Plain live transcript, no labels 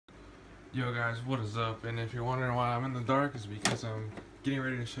Yo guys, what is up? And if you're wondering why I'm in the dark, is because I'm getting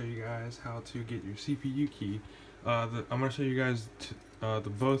ready to show you guys how to get your CPU key. I'm going to show you guys the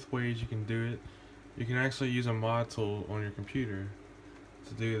both ways you can do it. You can actually use a mod tool on your computer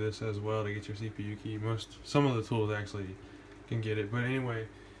to do this as well to get your CPU key. Some of the tools actually can get it. But anyway,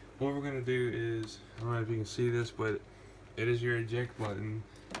 what we're going to do is, I don't know if you can see this, but it is your eject button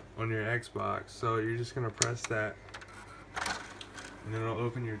on your Xbox. So you're just going to press that, and then it'll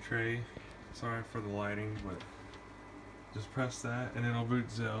open your tray. Sorry for the lighting, but just press that and it'll boot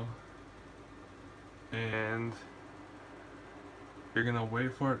Zell, and you're gonna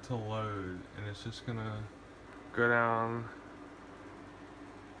wait for it to load, and it's just gonna go down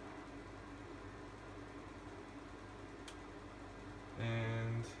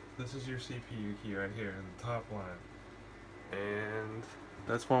and this is your CPU key right here in the top line, and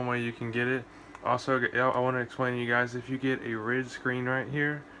that's one way you can get it. Also, I want to explain to you guys, if you get a red screen right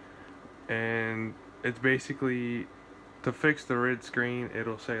here, and it's basically, to fix the red screen,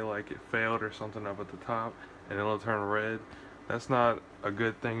 it'll say like it failed or something up at the top, and it'll turn red. That's not a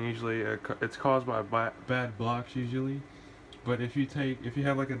good thing usually. It's caused by bad blocks usually. But if you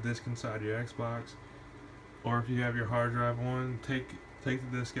have like a disk inside your Xbox, or if you have your hard drive on, take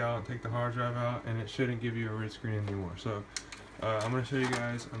the disk out and take the hard drive out, and it shouldn't give you a red screen anymore. So I'm going to show you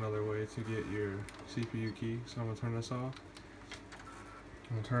guys another way to get your CPU key. So I'm going to turn this off.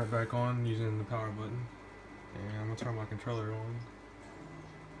 I'm going to turn it back on using the power button, and I'm going to turn my controller on.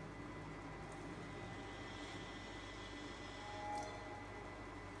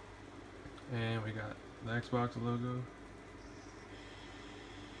 And we got the Xbox logo.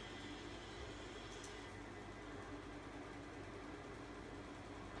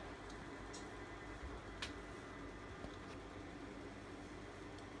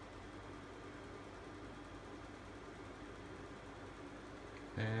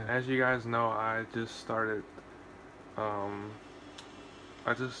 And as you guys know, I just started, I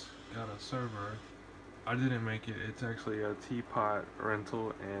just got a server. I didn't make it. It's actually a teapot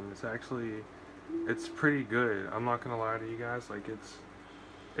rental, and it's pretty good. I'm not gonna lie to you guys, like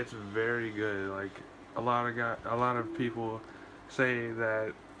it's very good. Like a lot of people say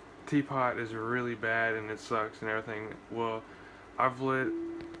that teapot is really bad and it sucks and everything. Well, I've lit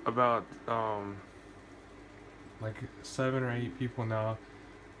about like 7 or 8 people now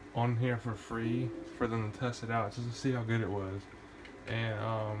on here for free for them to test it out, just to see how good it was.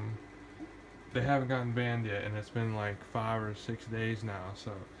 And they haven't gotten banned yet, and it's been like 5 or 6 days now.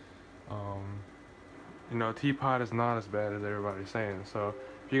 So you know, teapot is not as bad as everybody's saying. So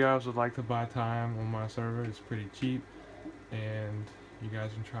if you guys would like to buy time on my server, it's pretty cheap, and you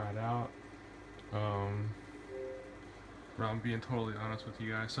guys can try it out. But I'm being totally honest with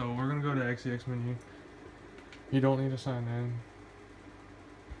you guys. So we're gonna go to XCX menu. You don't need to sign in.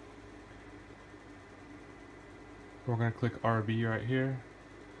 We're going to click RB right here,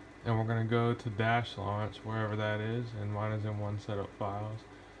 and we're going to go to dash launch, wherever that is, and mine is in one setup files.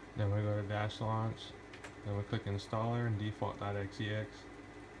 Then we go to dash launch, then we click installer and default.xex,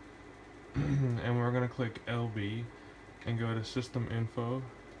 and we're going to click LB and go to system info,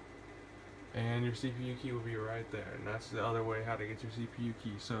 and your CPU key will be right there. And that's the other way how to get your CPU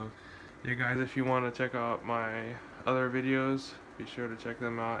key. So yeah guys, if you want to check out my other videos, be sure to check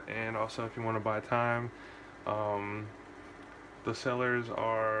them out. And also, if you want to buy time, the sellers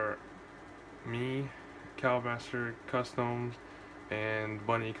are me, Calmaster Customs, and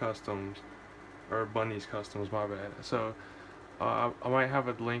Bunny Customs, or Bunny's Customs, my bad. So I might have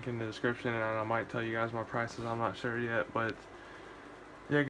a link in the description, and I might tell you guys my prices. I'm not sure yet, but